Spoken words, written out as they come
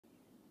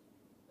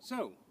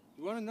So,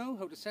 you want to know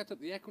how to set up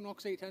the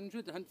Equinox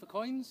 800 to hunt for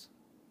coins?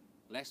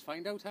 Let's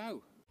find out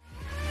how.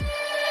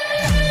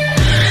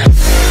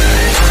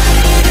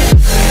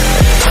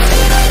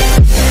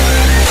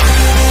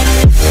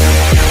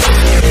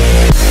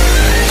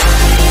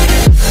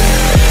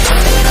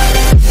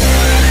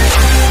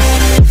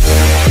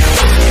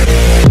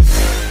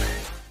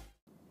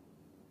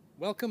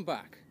 Welcome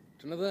back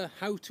to another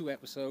how-to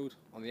episode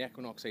on the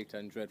Equinox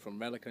 800 from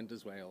Relic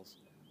Hunters Wales.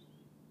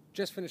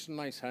 Just finished a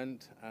nice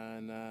hunt,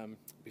 and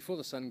before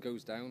the sun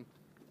goes down,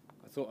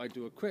 I thought I'd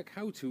do a quick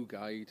how-to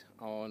guide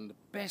on the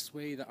best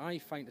way that I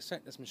find to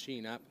set this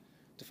machine up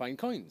to find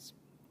coins.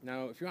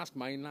 Now, if you ask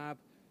Minelab,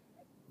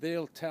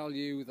 they'll tell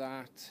you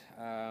that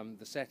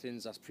the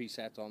settings that's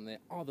preset on there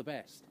are the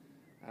best,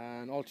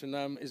 and altering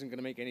them isn't going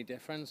to make any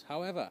difference.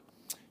 However,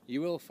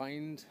 you will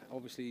find,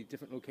 obviously,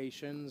 different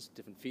locations,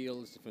 different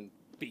fields, different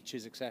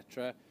beaches,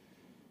 etc.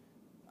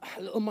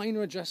 Little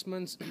minor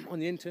adjustments on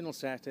the internal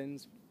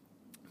settings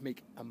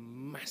make a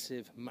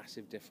massive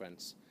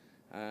difference.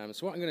 So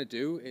what I'm going to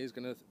do is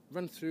going to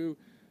run through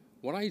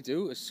what I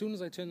do as soon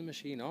as I turn the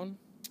machine on,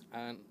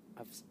 and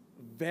I've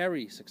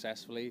very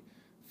successfully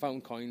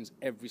found coins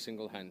every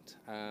single hunt.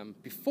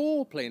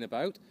 Before playing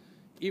about,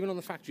 even on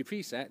the factory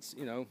presets,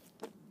 you know,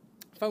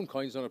 found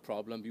coins not a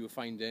problem. You were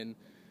finding,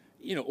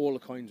 you know, all the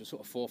coins were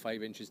sort of 4 or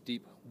 5 inches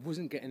deep,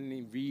 wasn't getting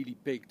any really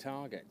big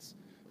targets.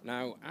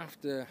 Now,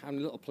 after having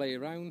a little play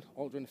around,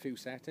 altering a few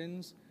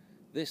settings,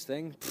 this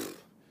thing,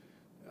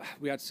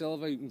 we had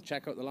silver. You can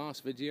check out the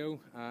last video,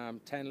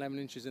 10, 11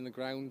 inches in the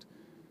ground,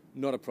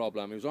 not a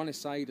problem. It was on his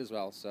side as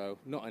well, so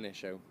not an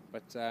issue.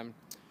 But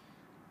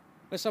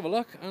let's have a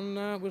look,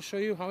 and we'll show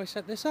you how I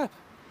set this up.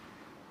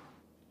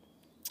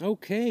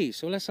 Okay,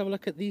 so let's have a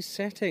look at these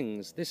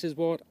settings. This is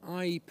what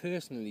I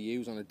personally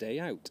use on a day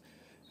out.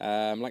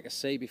 Like I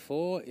say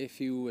before,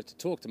 if you were to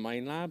talk to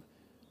Minelab,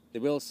 they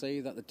will say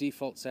that the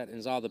default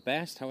settings are the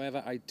best.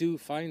 However, I do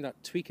find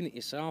that tweaking it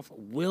yourself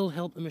will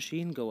help the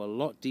machine go a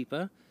lot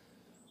deeper.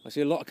 I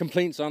see a lot of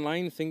complaints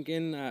online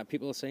thinking,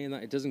 people are saying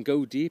that it doesn't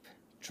go deep.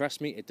 Trust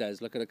me, it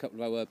does. Look at a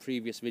couple of our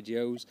previous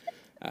videos.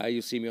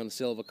 You'll see me on the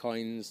silver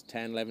coins,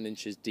 10, 11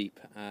 inches deep.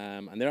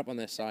 And they're up on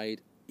their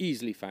side,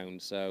 easily found.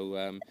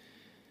 So,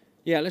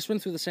 yeah, let's run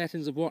through the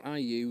settings of what I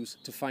use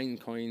to find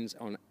coins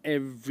on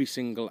every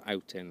single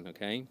outing,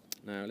 okay?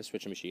 Now, let's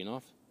switch the machine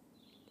off.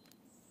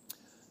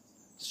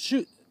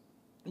 Shoot!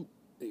 Ooh,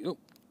 there you go.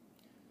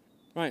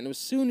 Right, now as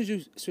soon as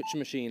you switch the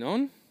machine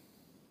on,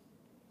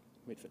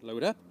 wait for it to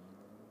load up.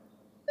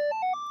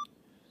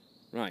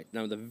 Right,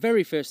 now the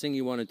very first thing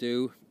you want to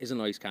do is a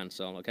noise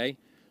cancel, okay?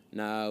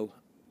 Now,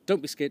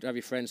 don't be scared to have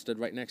your friend stood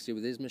right next to you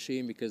with his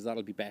machine, because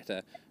that'll be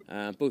better.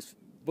 Both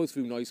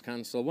through noise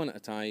cancel, one at a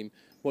time.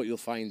 What you'll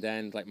find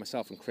then, like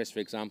myself and Chris, for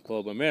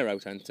example, when we're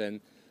out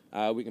hunting,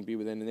 we can be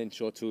within an inch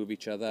or two of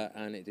each other,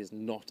 and it is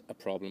not a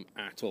problem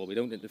at all. We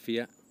don't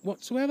interfere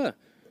whatsoever.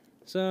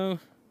 So,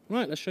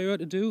 right, let's show you how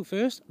to do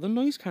first the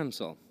noise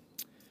cancel.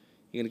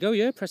 You're going to go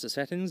here, press the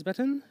settings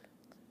button,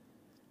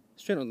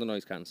 straight on the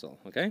noise cancel,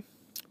 okay?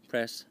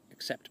 Press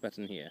accept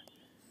button here.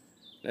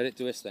 Let it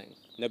do its thing.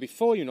 Now,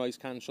 before you noise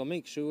cancel,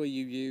 make sure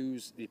you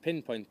use the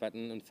pinpoint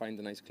button and find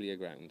a nice clear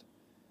ground.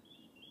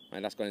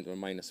 Right, that's gone into a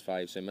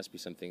 -5, so there must be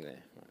something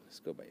there. Right, let's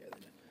go by here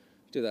then.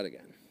 Do that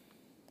again.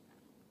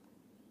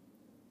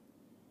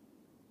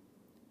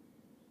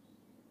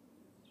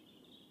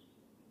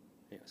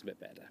 Yeah, it's a bit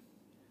better.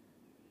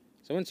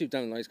 So once you've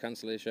done noise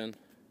cancellation,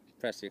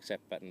 press the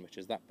accept button, which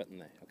is that button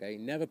there, okay?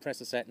 Never press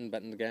the setting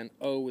button again.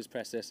 Always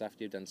press this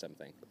after you've done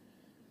something.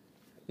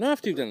 Now,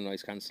 after you've done a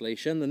noise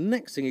cancellation, the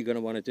next thing you're going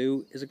to want to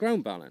do is a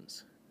ground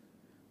balance.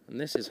 And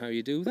this is how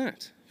you do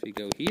that. If you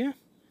go here,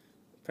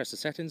 press the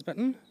settings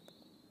button,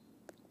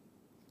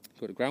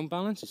 go to ground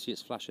balance, you see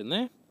it's flashing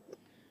there.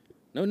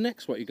 Now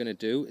next what you're going to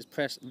do is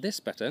press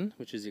this button,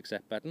 which is the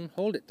accept button,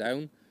 hold it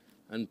down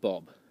and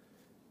bob.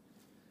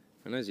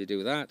 And as you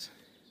do that,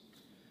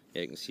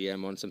 yeah, you can see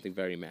I'm on something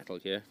very metal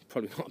here.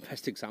 Probably not the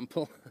best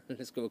example.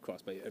 Let's go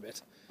across by here a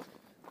bit.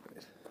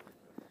 Right.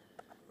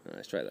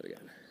 Let's try that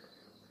again.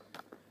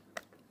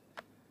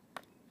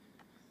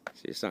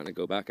 See, it's starting to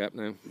go back up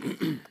now.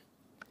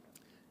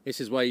 This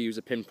is why you use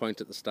a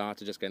pinpoint at the start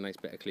to just get a nice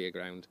bit of clear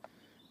ground.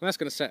 And that's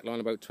going to settle on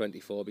about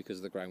 24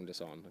 because the ground is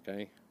on,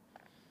 okay?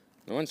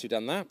 Now once you've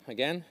done that,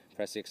 again,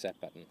 press the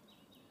accept button.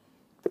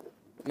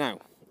 Now,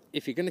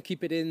 if you're going to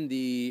keep it in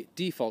the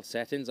default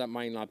settings that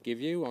Minelab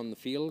give you on the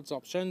fields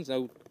options,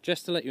 now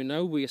just to let you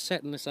know, we are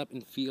setting this up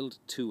in field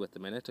 2 at the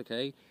minute,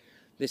 okay?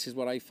 This is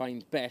what I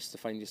find best to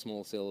find your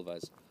small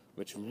silvers,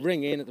 which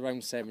ring in at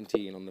around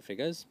 17 on the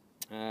figures.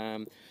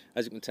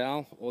 As you can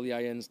tell, all the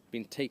iron's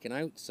been taken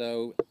out,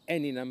 so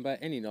any number,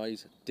 any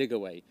noise, dig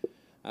away.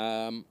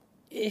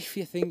 If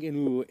you're thinking,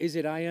 ooh, is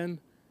it iron?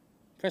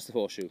 Press the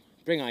horseshoe,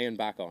 bring iron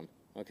back on,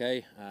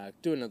 okay?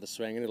 Do another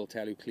swing and it'll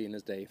tell you clean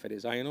as day if it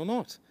is iron or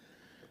not.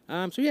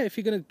 So yeah, if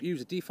you're going to use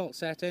the default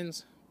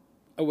settings,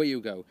 away you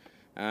go.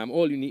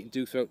 All you need to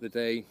do throughout the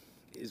day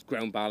is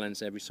ground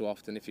balance every so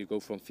often if you go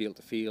from field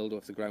to field or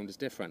if the ground is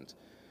different.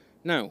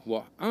 Now,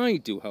 what I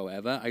do,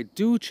 however, I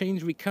do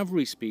change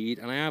recovery speed,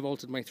 and I have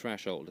altered my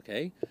threshold,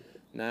 okay?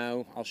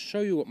 Now, I'll show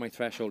you what my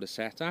threshold is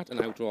set at and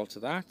how to alter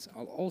that.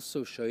 I'll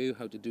also show you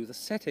how to do the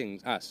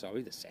settings.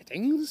 The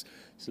settings?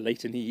 It's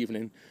late in the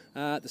evening.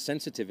 The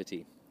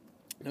sensitivity.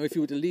 Now, if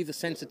you were to leave the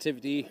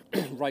sensitivity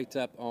right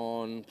up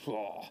on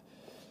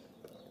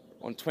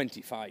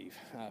 25,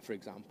 for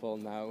example,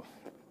 now,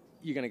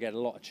 you're going to get a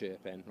lot of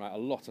chirping, right? A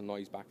lot of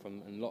noise back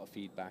from and a lot of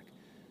feedback.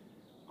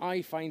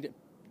 I find it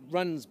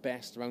runs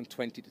best around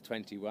 20 to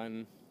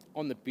 21.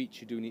 On the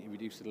beach, you do need to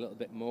reduce it a little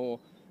bit more.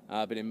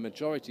 But in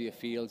majority of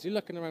fields, you're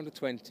looking around a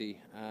 20.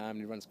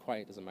 It runs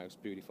quiet as a mouse.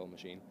 Beautiful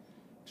machine.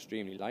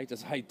 Extremely light,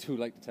 as I do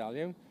like to tell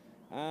you.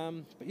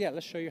 But yeah,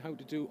 let's show you how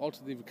to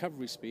alter the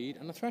recovery speed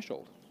and the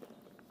threshold.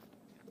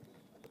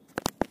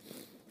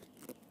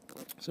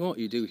 So what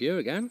you do here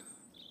again,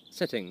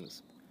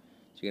 settings.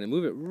 So you're going to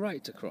move it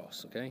right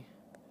across, okay?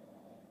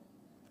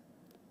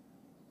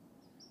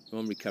 So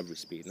on recovery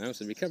speed now.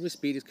 So the recovery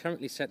speed is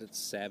currently set at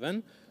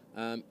 7,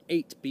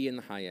 8 being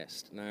the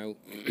highest. Now,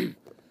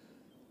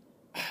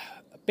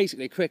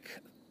 basically a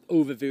quick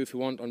overview if you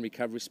want on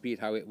recovery speed,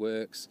 how it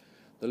works.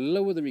 The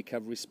lower the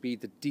recovery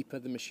speed, the deeper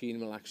the machine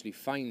will actually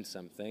find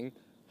something.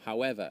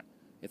 However,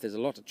 if there's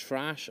a lot of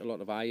trash, a lot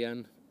of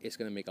iron, it's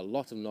going to make a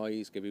lot of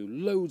noise, give you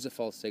loads of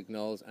false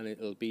signals, and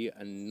it'll be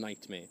a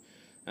nightmare.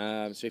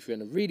 So if you're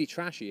in a really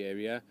trashy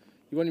area,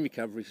 you want your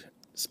recovery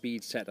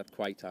speed set up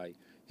quite high.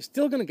 You're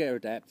still going to get a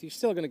depth, you're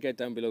still going to get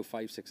down below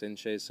 5-6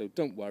 inches, so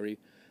don't worry.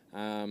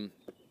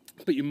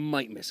 But you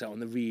might miss out on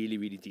the really,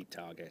 really deep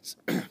targets.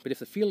 But if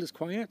the field is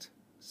quiet,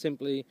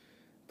 simply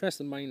press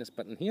the minus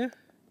button here.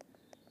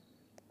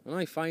 And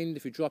I find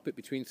if you drop it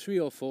between 3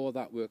 or 4,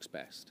 that works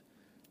best.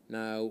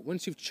 Now,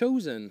 once you've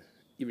chosen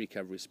your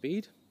recovery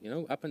speed,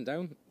 up and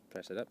down,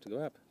 press it up to go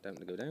up, down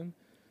to go down.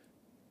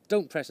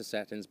 Don't press the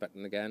settings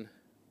button again.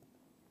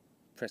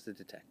 Press the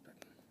detect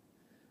button.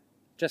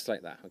 Just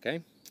like that,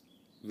 okay?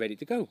 Ready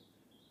to go.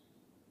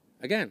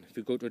 Again, if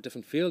you go to a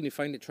different field and you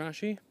find it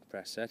trashy,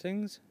 press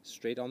settings,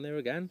 straight on there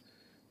again,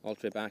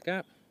 alter it back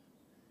up,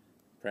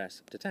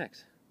 press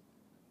detect,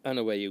 and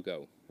away you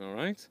go,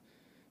 alright?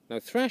 Now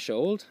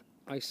threshold,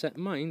 I set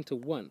mine to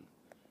 1.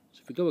 So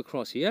if we go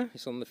across here,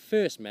 it's on the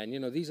first menu.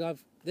 Now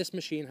this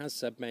machine has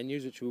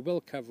sub-menus, which we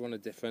will cover on a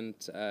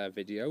different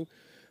video.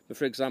 But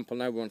for example,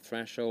 now we're on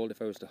threshold.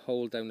 If I was to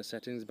hold down the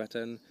settings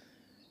button,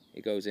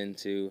 it goes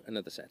into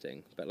another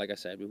setting. But like I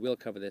said, we will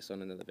cover this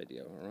on another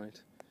video,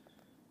 alright?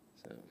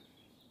 So,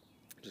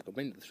 just go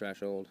into the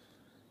threshold.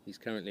 He's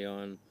currently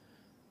on,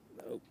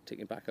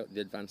 taking back out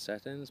the advanced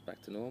settings,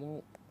 back to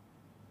normal.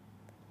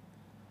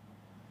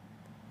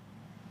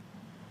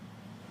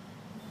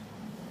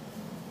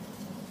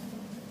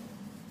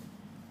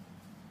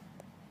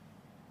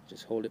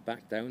 Just hold it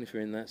back down if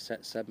you're in that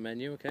set sub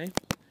menu, okay?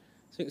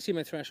 So you can see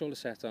my threshold is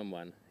set on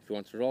 1. If you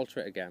want to alter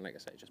it again, like I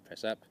say, just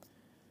press up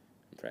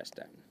and press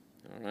down.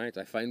 Alright,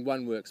 I find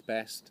 1 works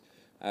best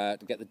to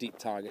get the deep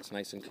targets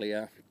nice and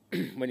clear.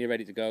 When you're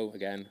ready to go,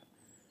 again,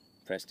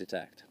 press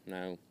detect.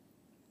 Now,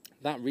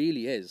 that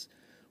really is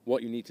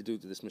what you need to do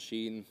to this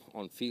machine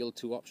on field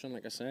 2 option,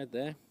 like I said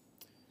there.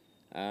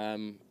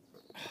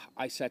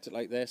 I set it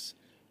like this.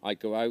 I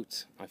go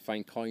out, I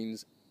find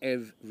coins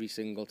every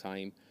single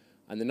time.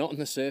 And they're not on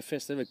the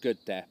surface, they're a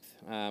good depth.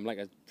 Like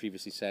I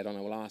previously said on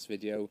our last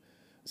video,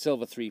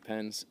 silver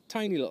 3p,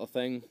 tiny little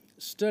thing,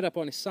 stood up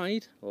on its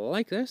side,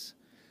 like this,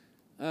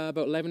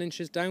 about 11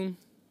 inches down.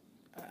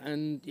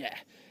 And yeah,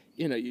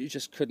 you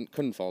just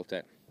couldn't fault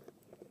it.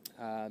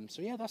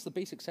 So yeah, that's the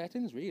basic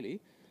settings really.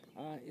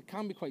 It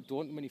can be quite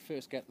daunting when you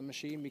first get the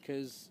machine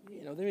because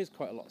there is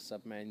quite a lot of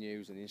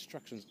sub-menus and the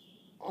instructions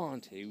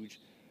aren't huge.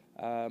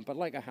 But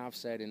like I have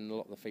said in a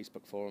lot of the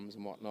Facebook forums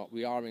and whatnot,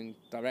 we are in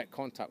direct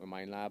contact with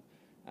Minelab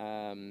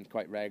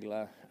quite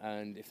regular,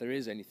 and if there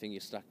is anything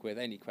you're stuck with,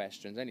 any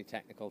questions, any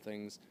technical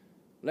things,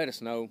 let us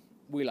know.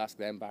 We'll ask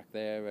them back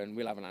there and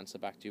we'll have an answer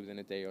back to you within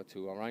a day or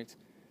two, alright?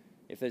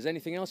 If there's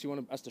anything else you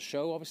want us to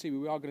show, obviously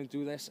we are going to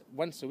do this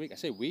once a week. I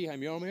say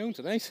I'm here on my own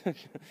tonight.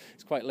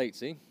 It's quite late,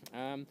 see?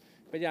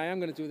 But yeah, I am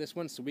going to do this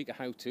once a week, a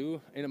how-to,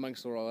 in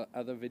amongst all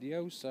other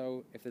videos.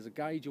 So if there's a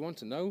guide you want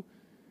to know,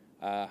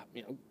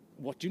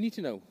 what do you need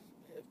to know?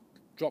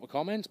 Drop a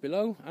comment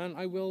below and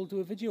I will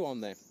do a video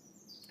on there.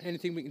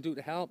 Anything we can do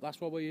to help,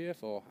 that's what we're here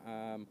for.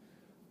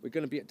 We're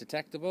going to be at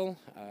Detectival.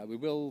 We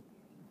will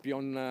be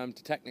on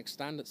Detecnicks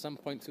stand at some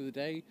point through the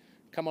day.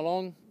 Come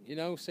along,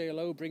 say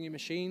hello, bring your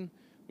machine.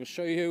 We'll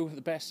show you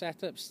the best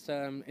setups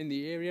in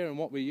the area and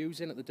what we're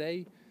using at the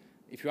day.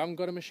 If you haven't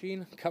got a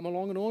machine, come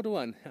along and order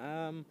one.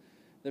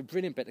 They're a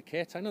brilliant bit of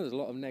kit. I know there's a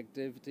lot of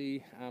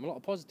negativity, a lot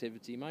of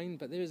positivity, mind,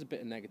 but there is a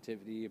bit of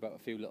negativity about a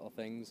few little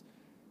things.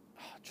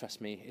 Trust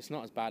me, it's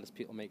not as bad as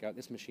people make out.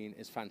 This machine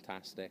is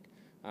fantastic.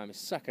 It's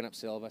sucking up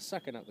silver,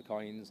 sucking up the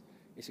coins.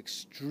 It's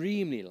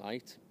extremely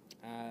light.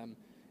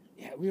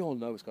 Yeah, we all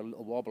know it's got a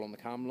little wobble on the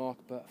cam lock,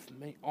 but for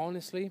me,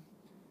 honestly,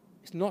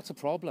 it's not a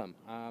problem.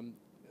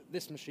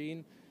 This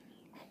machine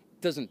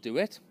doesn't do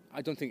it.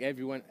 I don't think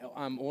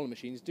all the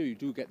machines do. You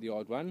do get the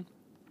odd one.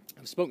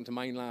 I've spoken to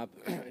Minelab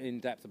in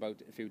depth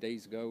about it a few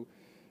days ago.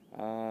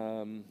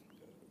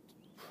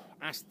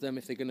 Asked them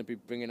if they're going to be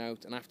bringing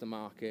out an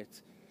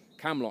aftermarket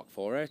cam lock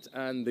for it,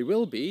 and they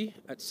will be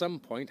at some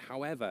point.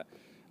 However,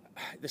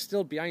 they're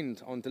still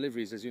behind on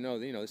deliveries, as you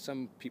know.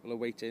 Some people are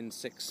waiting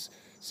 6,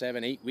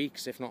 7, 8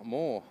 weeks, if not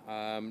more.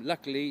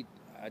 Luckily,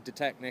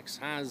 Detecnicks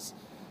has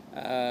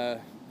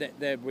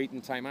their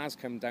waiting time has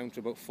come down to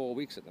about 4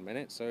 weeks at the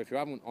minute. So if you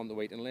haven't on the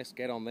waiting list,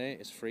 get on there.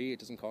 It's free. It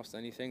doesn't cost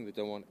anything. They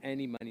don't want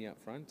any money up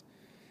front.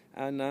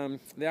 And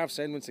they have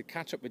said once they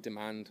catch up with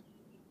demand,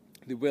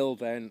 they will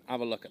then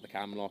have a look at the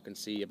cam lock and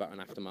see about an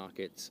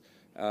aftermarket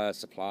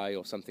supply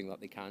or something that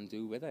they can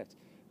do with it.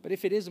 But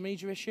if it is a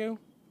major issue,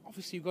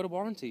 obviously you've got a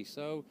warranty,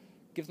 so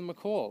give them a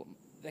call.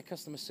 Their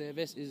customer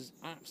service is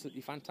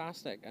absolutely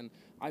fantastic, and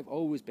I've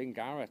always been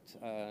Garrett,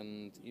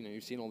 and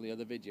you've seen all the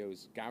other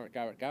videos. Garrett.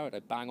 I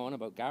bang on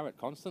about Garrett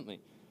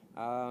constantly.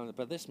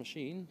 But this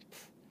machine,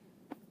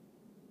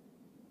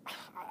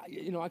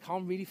 I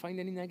can't really find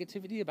any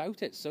negativity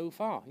about it so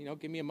far.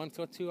 Give me a month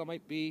or two, I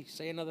might be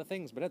saying other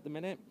things, but at the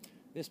minute,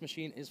 this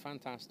machine is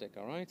fantastic,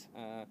 all right?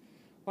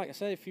 Like I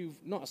said, if you're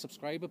not a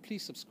subscriber,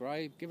 please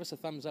subscribe. Give us a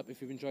thumbs up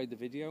if you've enjoyed the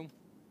video.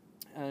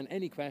 And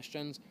any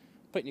questions,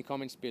 put in your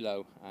comments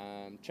below.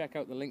 Check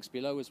out the links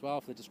below as well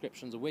for the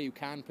descriptions of where you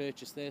can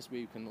purchase this, where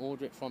you can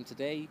order it from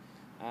today,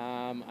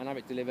 and have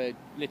it delivered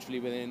literally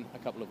within a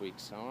couple of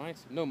weeks, all right?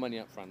 No money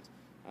up front.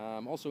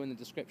 Also in the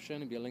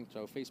description will be a link to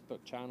our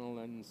Facebook channel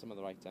and some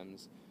other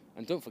items.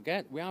 And don't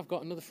forget, we have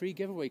got another free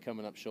giveaway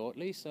coming up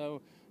shortly,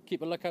 so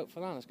keep a lookout for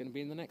that. It's going to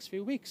be in the next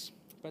few weeks.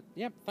 But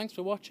yeah, thanks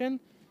for watching.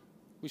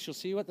 We shall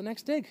see you at the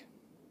next dig.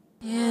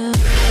 Yeah.